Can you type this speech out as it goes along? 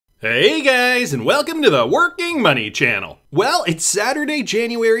Hey guys, and welcome to the Working Money channel. Well, it's Saturday,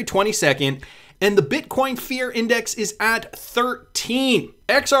 January 22nd, and the Bitcoin Fear Index is at 13.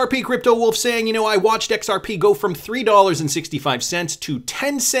 XRP Crypto Wolf saying, I watched XRP go from $3.65 to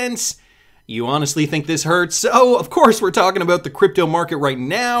 10 cents. You honestly think this hurts? So, of course, we're talking about the crypto market right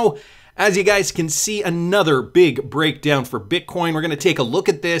now. As you guys can see, another big breakdown for Bitcoin. We're going to take a look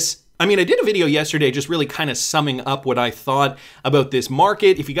at this. I did a video yesterday just really kind of summing up what I thought about this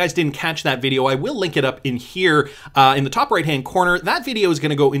market. If you guys didn't catch that video, I will link it up in here in the top right-hand corner. That video is going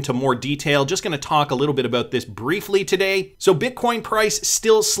to go into more detail. Just going to talk a little bit about this briefly today. So Bitcoin price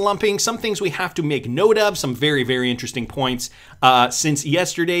still slumping. Some things we have to make note of. Some very, very interesting points since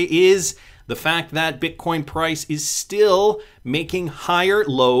yesterday is the fact that Bitcoin price is still making higher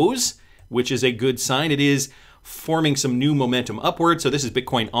lows, which is a good sign. It is forming some new momentum upward. So this is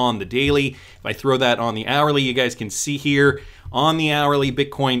Bitcoin on the daily. If I throw that on the hourly, you guys can see here on the hourly,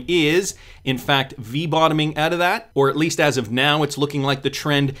 Bitcoin is in fact V-bottoming out of that, or at least as of now, it's looking like the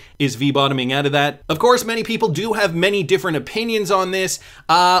trend is V-bottoming out of that. Of course, many people do have many different opinions on this.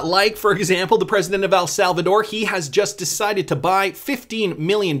 Like, for example, the president of El Salvador, he has just decided to buy $15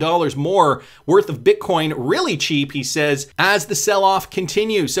 million more worth of Bitcoin really cheap, he says, as the sell-off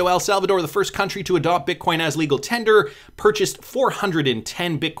continues. So El Salvador, the first country to adopt Bitcoin as legal tender, purchased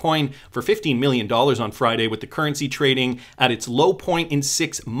 410 Bitcoin for $15 million on Friday, with the currency trading at its low point in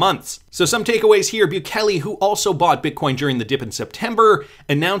 6 months. So some takeaways here. Bukele, who also bought Bitcoin during the dip in September,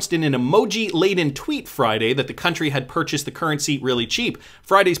 announced in an emoji-laden tweet Friday that the country had purchased the currency really cheap.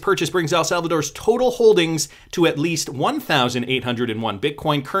 Friday's purchase brings El Salvador's total holdings to at least 1,801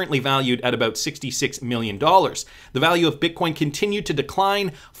 Bitcoin, currently valued at about $66 million. The value of Bitcoin continued to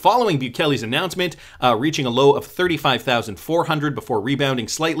decline following Bukele's announcement, reaching a low of 35,400 before rebounding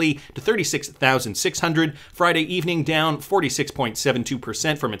slightly to 36,600. Friday evening down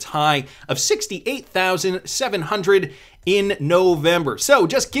 46.72% from its high of 68,700 in November. So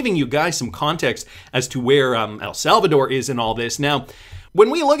just giving you guys some context as to where El Salvador is in all this. Now, when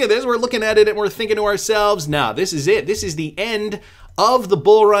we look at this, we're looking at it and we're thinking to ourselves, nah, this is it. This is the end of the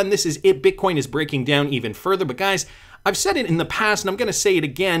bull run. This is it. Bitcoin is breaking down even further. But guys, I've said it in the past and I'm going to say it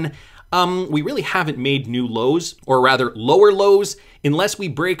again. We really haven't made new lows, or rather lower lows, unless we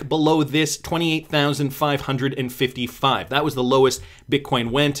break below this 28,555. That was the lowest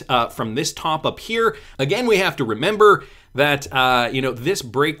Bitcoin went from this top up here. Again, we have to remember that, this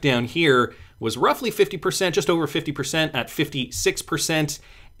breakdown here was roughly 50%, just over 50% at 56%.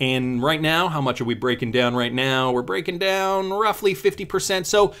 And right now, how much are we breaking down right now? We're breaking down roughly 50%.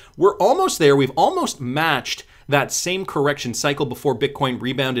 So we're almost there. We've almost matched that same correction cycle before Bitcoin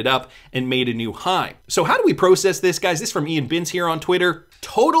rebounded up and made a new high. So how do we process this, guys? This is from Ian Bins here on Twitter.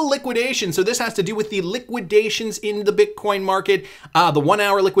 Total liquidation. So this has to do with the liquidations in the Bitcoin market. The 1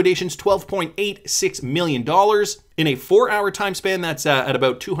 hour liquidations, $12.86 million. In a 4-hour time span, that's at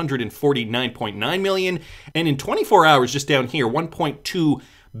about $249.9 million. And in 24 hours, just down here, $1.2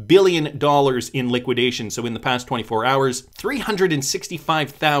 billion in liquidation. So in the past 24 hours,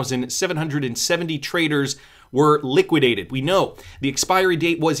 365,770 traders were liquidated. We know the expiry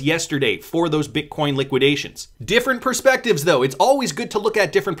date was yesterday for those Bitcoin liquidations. Different perspectives though. It's always good to look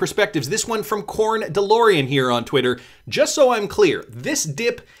at different perspectives. This one from Corn DeLorean here on Twitter. Just so I'm clear, this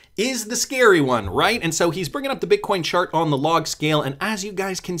dip is the scary one, right? And so he's bringing up the Bitcoin chart on the log scale. And as you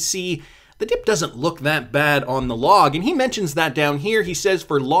guys can see, the dip doesn't look that bad on the log. And he mentions that down here. He says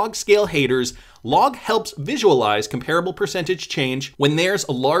for log scale haters, log helps visualize comparable percentage change when there's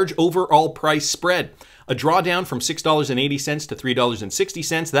a large overall price spread. A drawdown from $6.80 to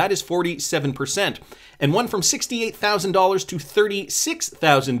 $3.60, that is 47%. And one from $68,000 to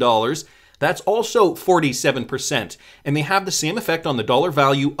 $36,000, that's also 47%. And they have the same effect on the dollar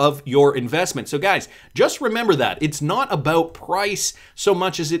value of your investment. So guys, just remember that. It's not about price so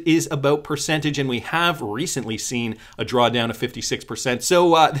much as it is about percentage. And we have recently seen a drawdown of 56%.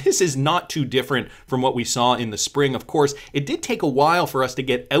 So this is not too different from what we saw in the spring. Of course, it did take a while for us to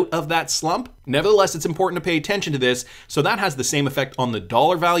get out of that slump. Nevertheless, it's important to pay attention to this. So that has the same effect on the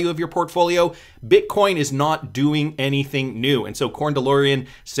dollar value of your portfolio. Bitcoin is not doing anything new. And so Corn DeLorean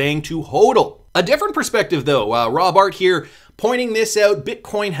saying to hodl. A different perspective though, Rob Art here pointing this out.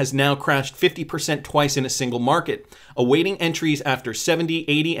 Bitcoin has now crashed 50% twice in a single market, awaiting entries after 70,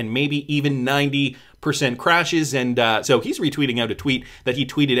 80, and maybe even 90% crashes. And so he's retweeting out a tweet that he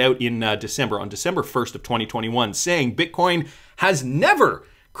tweeted out in December, on December 1st of 2021, saying Bitcoin has never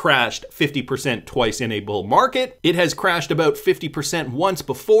crashed 50% twice in a bull market. It has crashed about 50% once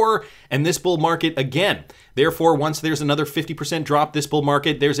before, and this bull market again. Therefore, once there's another 50% drop this bull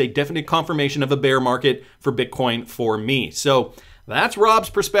market, there's a definite confirmation of a bear market for Bitcoin for me. So That's Rob's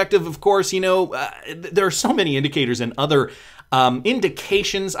perspective. Of course, there are so many indicators and other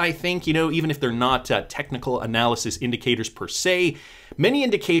indications, I think, even if they're not technical analysis indicators per se, many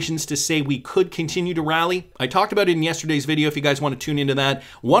indications to say we could continue to rally. I talked about it in yesterday's video if you guys want to tune into that.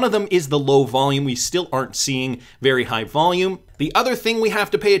 One of them is the low volume. We still aren't seeing very high volume. The other thing we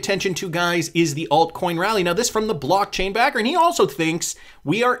have to pay attention to, guys, is the altcoin rally. Now, this from the blockchain backer, and he also thinks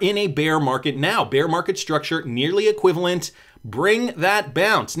we are in a bear market now. Bear market structure, nearly equivalent. Bring that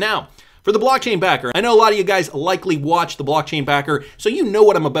bounce. Now, for the blockchain backer, I know a lot of you guys likely watch the blockchain backer, so you know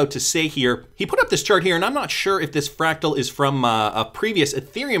what I'm about to say here. He put up this chart here, and I'm not sure if this fractal is from a previous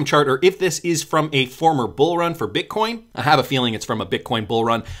Ethereum chart or if this is from a former bull run for Bitcoin. I have a feeling it's from a Bitcoin bull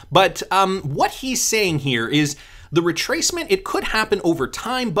run. But what he's saying here is the retracement, it could happen over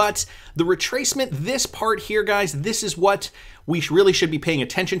time, but the retracement, this part here, guys, this is what we really should be paying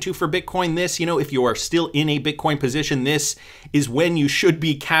attention to for Bitcoin. This, if you are still in a Bitcoin position, this is when you should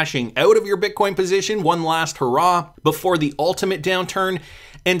be cashing out of your Bitcoin position. One last hurrah before the ultimate downturn.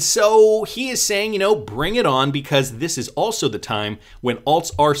 And so he is saying, bring it on, because this is also the time when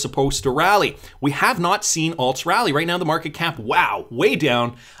alts are supposed to rally. We have not seen alts rally. Right now, the market cap, wow, way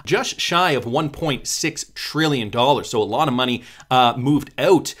down, just shy of $1.6 trillion. So a lot of money moved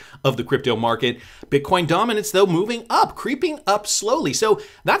out of the crypto market. Bitcoin dominance, though, moving up, creeping up slowly. So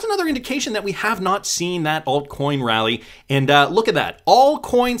that's another indication that we have not seen that altcoin rally. And look at that. All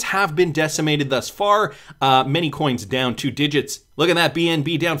coins have been decimated thus far. Many coins down 2 digits. Look at that,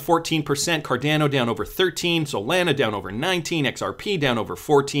 BNB down 14%, Cardano down over 13, Solana down over 19, XRP down over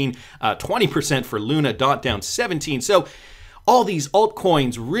 14, 20% for Luna, DOT down 17. So all these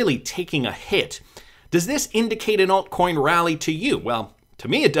altcoins really taking a hit. Does this indicate an altcoin rally to you? Well, to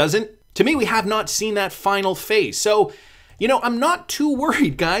me it doesn't. To me, we have not seen that final phase. So, I'm not too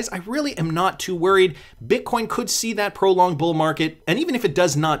worried, guys. I really am not too worried. Bitcoin could see that prolonged bull market. And even if it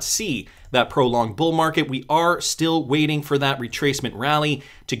does not see that prolonged bull market, we are still waiting for that retracement rally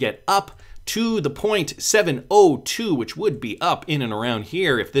to get up to the 0.702, which would be up in and around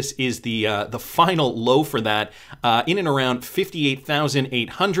here if this is the final low for that, in and around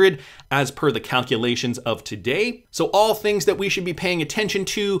 58,800 as per the calculations of today. So all things that we should be paying attention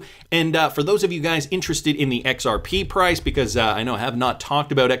to. And for those of you guys interested in the XRP price, because I know I have not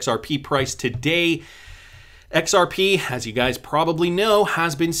talked about XRP price today, XRP, as you guys probably know,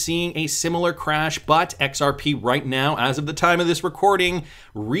 has been seeing a similar crash, but XRP right now, as of the time of this recording,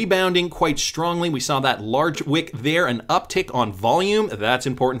 rebounding quite strongly. We saw that large wick there, an uptick on volume. That's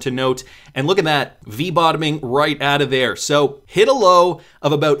important to note. And look at that, V-bottoming right out of there. So hit a low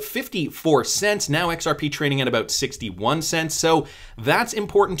of about 54 cents. Now XRP trading at about 61 cents. So that's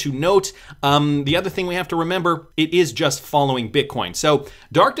important to note. The other thing we have to remember, it is just following Bitcoin. So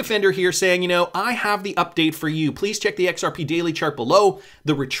Dark Defender here saying, I have the update for you. Please check the XRP daily chart below.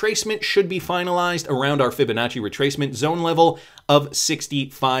 The retracement should be finalized around our Fibonacci retracement zone level of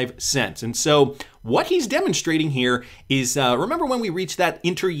 65 cents. And so what he's demonstrating here is, remember when we reached that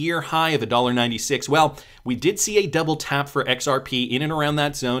inter-year high of $1.96? Well, we did see a double tap for XRP in and around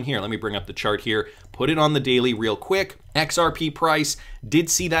that zone. Here, let me bring up the chart here, put it on the daily real quick. XRP price did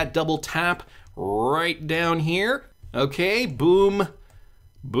see that double tap right down here. Okay, boom,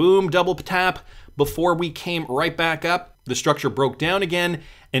 boom, double tap before we came right back up. The structure broke down again,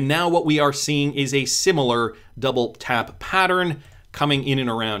 and now what we are seeing is a similar double tap pattern coming in and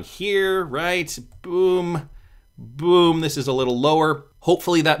around here, right? Boom, boom. This is a little lower.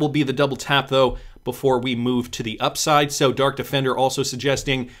 Hopefully that will be the double tap though before we move to the upside. So Dark Defender also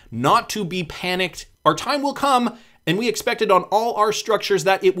suggesting not to be panicked. Our time will come, and we expected on all our structures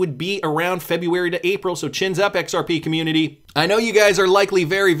that it would be around February to April. So chins up, XRP community. I know you guys are likely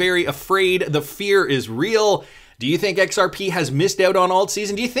very, very afraid. The fear is real. Do you think XRP has missed out on alt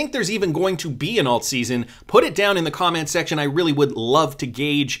season? Do you think there's even going to be an alt season? Put it down in the comment section. I really would love to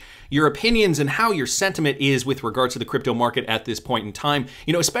gauge your opinions and how your sentiment is with regards to the crypto market at this point in time.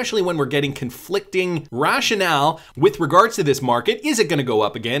 Especially when we're getting conflicting rationale with regards to this market. Is it going to go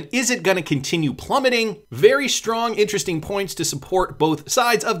up again? Is it going to continue plummeting? Very strong, interesting points to support both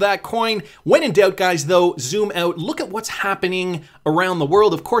sides of that coin. When in doubt, guys, though, zoom out. Look at what's happening around the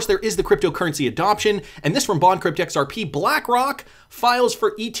world. Of course, there is the cryptocurrency adoption, and this from BondCrypt XRP. BlackRock files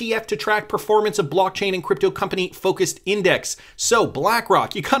for ETF to track performance of blockchain and crypto company focused index. So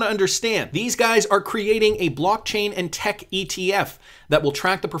BlackRock, you gotta understand, these guys are creating a blockchain and tech ETF that will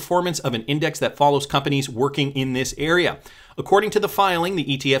track the performance of an index that follows companies working in this area. According to the filing, the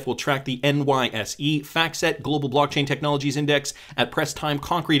ETF will track the NYSE FactSet Global Blockchain Technologies Index. At press time,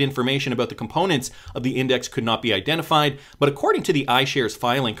 concrete information about the components of the index could not be identified, but according to the iShares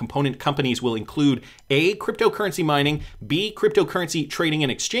filing, component companies will include A, cryptocurrency mining, B, cryptocurrency trading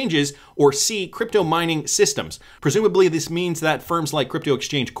and exchanges, or C, crypto mining systems. Presumably, this means that firms like crypto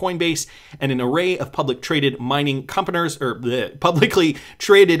exchange Coinbase and an array of publicly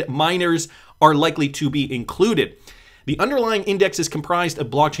traded miners are likely to be included. The underlying index is comprised of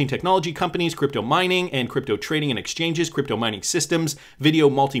blockchain technology companies, crypto mining and crypto trading and exchanges, crypto mining systems,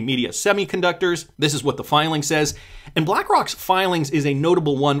 video multimedia semiconductors. This is what the filing says. And BlackRock's filings is a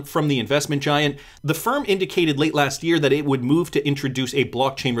notable one from the investment giant. The firm indicated late last year that it would move to introduce a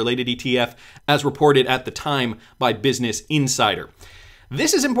blockchain-related ETF, as reported at the time by Business Insider.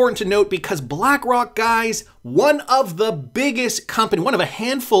 This is important to note because BlackRock, guys, one of the biggest companies, one of a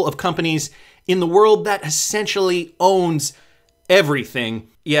handful of companies in the world that essentially owns everything.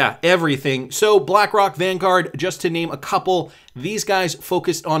 Yeah, everything. So BlackRock, Vanguard, just to name a couple, these guys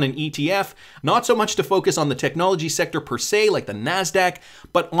focused on an ETF, not so much to focus on the technology sector per se, like the NASDAQ,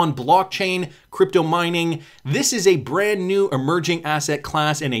 but on blockchain, crypto mining. This is a brand new emerging asset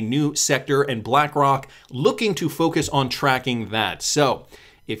class and a new sector, and BlackRock looking to focus on tracking that. So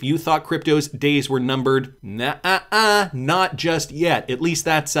if you thought crypto's days were numbered, not just yet. At least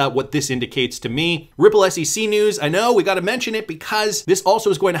that's what this indicates to me. Ripple SEC news. I know we got to mention it because this also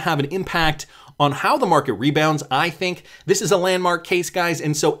is going to have an impact on how the market rebounds. I think this is a landmark case, guys,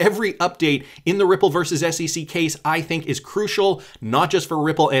 and so every update in the Ripple versus SEC case, I think, is crucial, not just for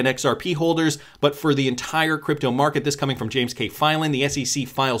Ripple and XRP holders, but for the entire crypto market. This coming from James K. Filan. The SEC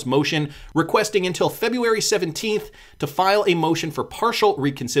files motion requesting until February 17th to file a motion for partial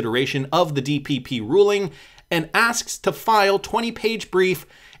reconsideration of the DPP ruling and asks to file 20-page brief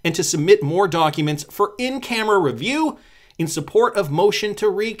and to submit more documents for in-camera review in support of motion to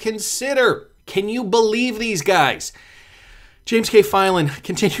reconsider. Can you believe these guys? James K. Filan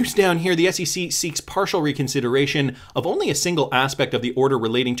continues down here. The SEC seeks partial reconsideration of only a single aspect of the order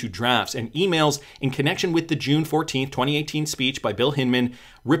relating to drafts and emails in connection with the June 14, 2018 speech by Bill Hinman.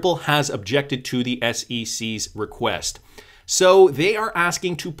 Ripple has objected to the SEC's request. So they are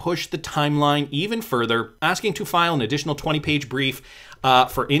asking to push the timeline even further, asking to file an additional 20-page brief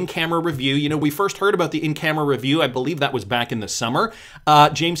for in-camera review. You know, we first heard about the in-camera review, I believe that was back in the summer.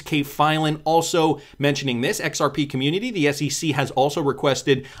 James K. Filan also mentioning this. XRP community, the SEC has also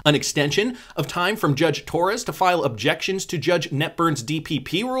requested an extension of time from Judge Torres to file objections to Judge Netburn's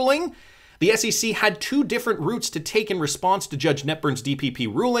DPP ruling. The SEC had two different routes to take in response to Judge Netburn's DPP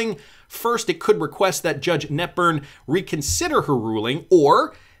ruling. First, it could request that Judge Netburn reconsider her ruling,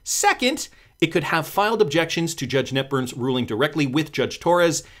 or second, it could have filed objections to Judge Netburn's ruling directly with Judge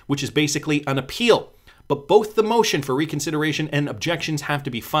Torres, which is basically an appeal. But both the motion for reconsideration and objections have to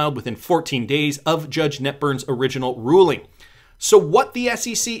be filed within 14 days of Judge Netburn's original ruling. So what the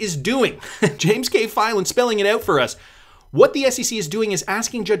SEC is doing, James K. Filan spelling it out for us, what the SEC is doing is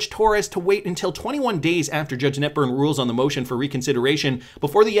asking Judge Torres to wait until 21 days after Judge Netburn rules on the motion for reconsideration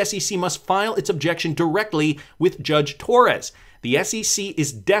before the SEC must file its objection directly with Judge Torres. The SEC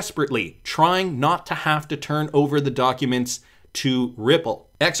is desperately trying not to have to turn over the documents to Ripple.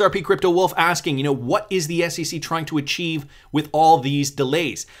 XRP Crypto Wolf asking, you know, what is the SEC trying to achieve with all these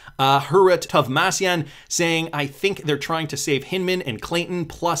delays? Hurat Tavmasian saying, I think they're trying to save Hinman and Clayton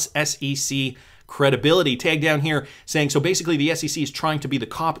plus SEC credibility. Tag down here saying, so basically the SEC is trying to be the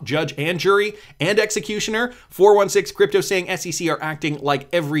cop, judge, and jury, and executioner. 416 Crypto saying SEC are acting like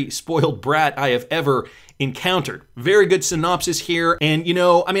every spoiled brat I have ever encountered. Very good synopsis here. And, you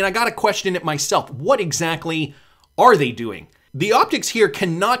know, I mean, I got to question it myself. What exactly are they doing? The optics here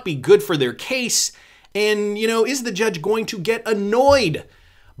cannot be good for their case. And, you know, is the judge going to get annoyed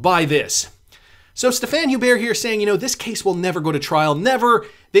by this? So Stéphane Hubert here saying, you know, this case will never go to trial, never.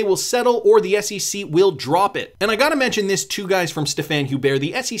 They will settle or the SEC will drop it. And I got to mention this too, guys, from Stéphane Hubert.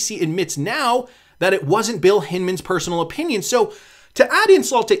 The SEC admits now that it wasn't Bill Hinman's personal opinion. So to add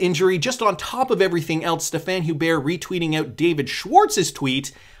insult to injury, just on top of everything else, Stéphane Hubert retweeting out David Schwartz's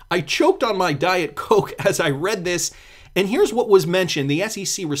tweet. I choked on my Diet Coke as I read this. And here's what was mentioned. The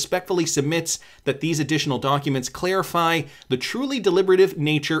SEC respectfully submits that these additional documents clarify the truly deliberative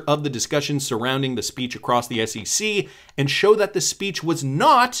nature of the discussions surrounding the speech across the SEC and show that the speech was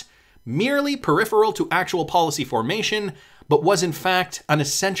not merely peripheral to actual policy formation, but was in fact an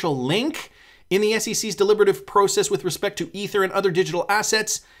essential link in the SEC's deliberative process with respect to Ether and other digital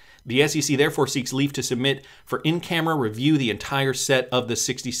assets. The SEC therefore seeks leave to submit for in-camera review the entire set of the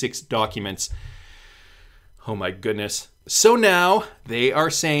 66 documents. Oh my goodness. So now they are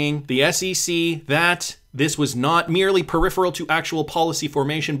saying, the SEC, that This was not merely peripheral to actual policy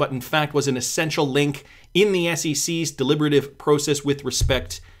formation, but in fact was an essential link in the SEC's deliberative process with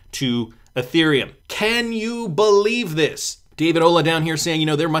respect to Ethereum. Can you believe this? David Ola down here saying,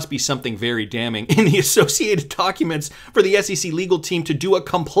 there must be something very damning in the associated documents for the SEC legal team to do a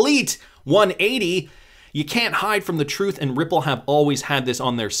complete 180. You can't hide from the truth, and Ripple have always had this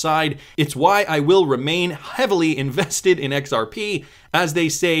on their side. It's why I will remain heavily invested in XRP. As they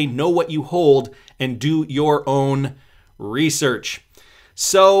say, know what you hold and do your own research.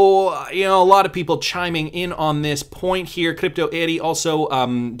 So, a lot of people chiming in on this point here. Crypto Eddie also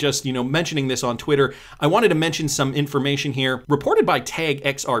just, mentioning this on Twitter. I wanted to mention some information here reported by Tag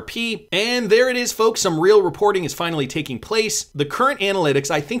XRP. And there it is, folks. Some real reporting is finally taking place. The current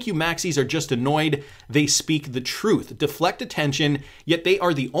analytics, I think you maxis are just annoyed they speak the truth, deflect attention, yet they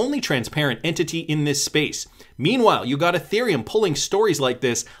are the only transparent entity in this space. Meanwhile, you got Ethereum pulling stories like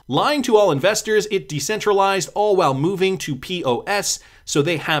this, lying to all investors, it decentralized, all while moving to POS, so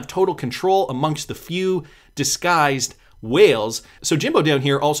they have total control amongst the few disguised whales. So Jimbo down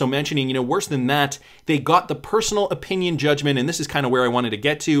here also mentioning, worse than that, they got the personal opinion judgment, and this is kind of where I wanted to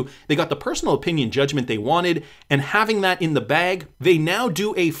get to. They got the personal opinion judgment they wanted, and having that in the bag, they now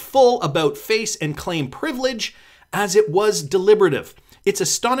do a full about face and claim privilege as it was deliberative. It's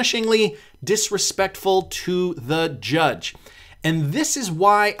astonishingly disrespectful to the judge. And this is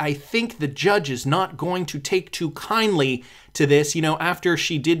why I think the judge is not going to take too kindly to this, after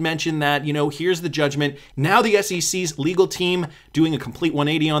she did mention that, here's the judgment. Now the SEC's legal team doing a complete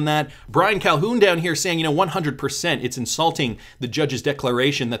 180 on that. Brian Calhoun down here saying, 100% it's insulting the judge's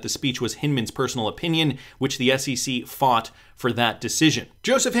declaration that the speech was Hinman's personal opinion, which the SEC fought for that decision.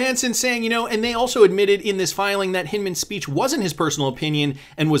 Joseph Hansen saying, and they also admitted in this filing that Hinman's speech wasn't his personal opinion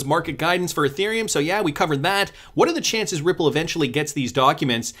and was market guidance for Ethereum. So yeah, we covered that. What are the chances Ripple eventually gets these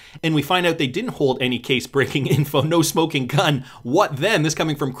documents and we find out they didn't hold any case-breaking info, no smoking gun? What then? This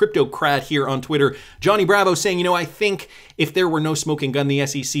coming from CryptoCrat here on Twitter. Johnny Bravo saying, I think if there were no smoking gun, the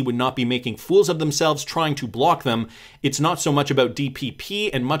SEC would not be making fools of themselves trying to block them. It's not so much about DPP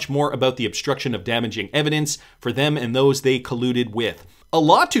and much more about the obstruction of damaging evidence for them and those they colluded with. A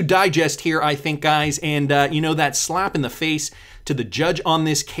lot to digest here, I think, guys, and that slap in the face to the judge on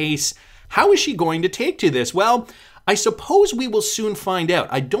this case. How is she going to take to this? Well, I suppose we will soon find out.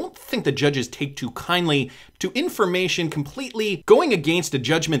 I don't think the judges take too kindly to information completely going against a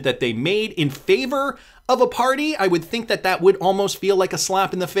judgment that they made in favor of a party. I would think that that would almost feel like a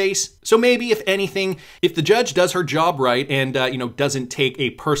slap in the face. So maybe, if anything, if the judge does her job right and, doesn't take a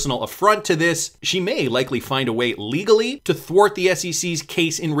personal affront to this, she may likely find a way legally to thwart the SEC's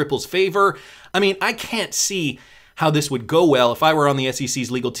case in Ripple's favor. I mean, I can't see how this would go well if I were on the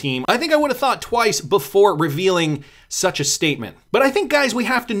SEC's legal team. I think I would have thought twice before revealing such a statement. But I think, guys, we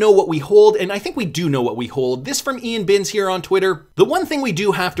have to know what we hold, and I think we do know what we hold. This from Ian Binns here on Twitter. The one thing we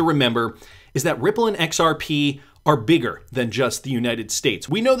do have to remember is that Ripple and XRP are bigger than just the United States.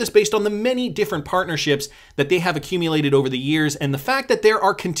 We know this based on the many different partnerships that they have accumulated over the years and the fact that there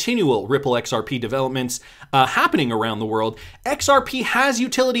are continual Ripple XRP developments happening around the world. XRP has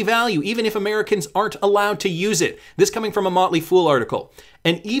utility value even if Americans aren't allowed to use it. This coming from a Motley Fool article.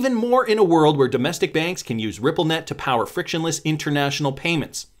 And even more in a world where domestic banks can use RippleNet to power frictionless international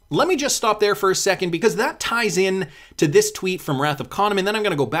payments. Let me just stop there for a second because that ties in to this tweet from Wrath of Conham, and then I'm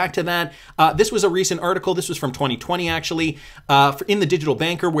going to go back to that. This was a recent article. This was from 2020, actually, in the Digital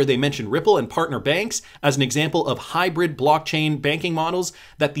Banker, where they mentioned Ripple and partner banks as an example of hybrid blockchain banking models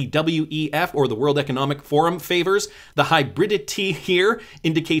that the WEF, or the World Economic Forum, favors. The hybridity here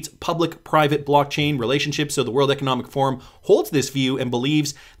indicates public-private blockchain relationships, so the World Economic Forum holds this view and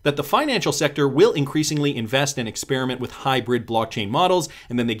believes that the financial sector will increasingly invest and experiment with hybrid blockchain models,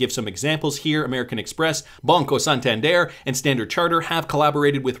 and then they give some examples here. American Express, Banco Santander, and Standard Chartered have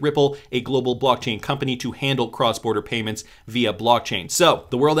collaborated with Ripple, a global blockchain company, to handle cross-border payments via blockchain. So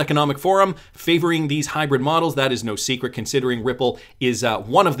the World Economic Forum favoring these hybrid models, that is no secret considering Ripple is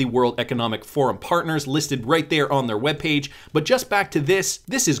one of the World Economic Forum partners listed right there on their webpage. But just back to this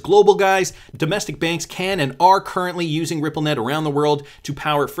is global, guys. Domestic banks can and are currently using RippleNet around the world to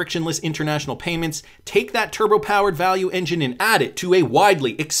power frictionless international payments. Take that turbo-powered value engine and add it to a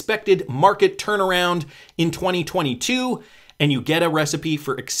widely expected market turnaround in 2022, and you get a recipe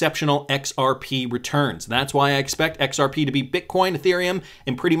for exceptional XRP returns. That's why I expect XRP to be Bitcoin, Ethereum,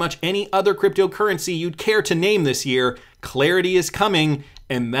 and pretty much any other cryptocurrency you'd care to name this year. Clarity is coming,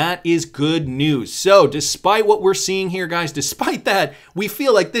 and that is good news. So despite what we're seeing here, guys, despite that, we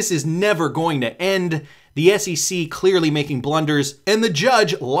feel like this is never going to end. the SEC clearly making blunders, and the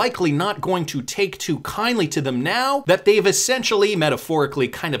judge likely not going to take too kindly to them now that they've essentially, metaphorically,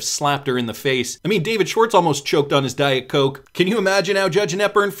 kind of slapped her in the face. I mean, David Schwartz almost choked on his Diet Coke. Can you imagine how Judge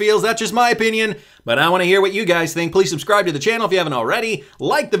Hepburn feels? That's just my opinion, but I want to hear what you guys think. Please subscribe to the channel if you haven't already.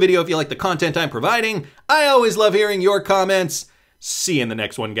 Like the video if you like the content I'm providing. I always love hearing your comments. See you in the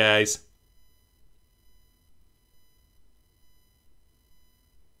next one, guys.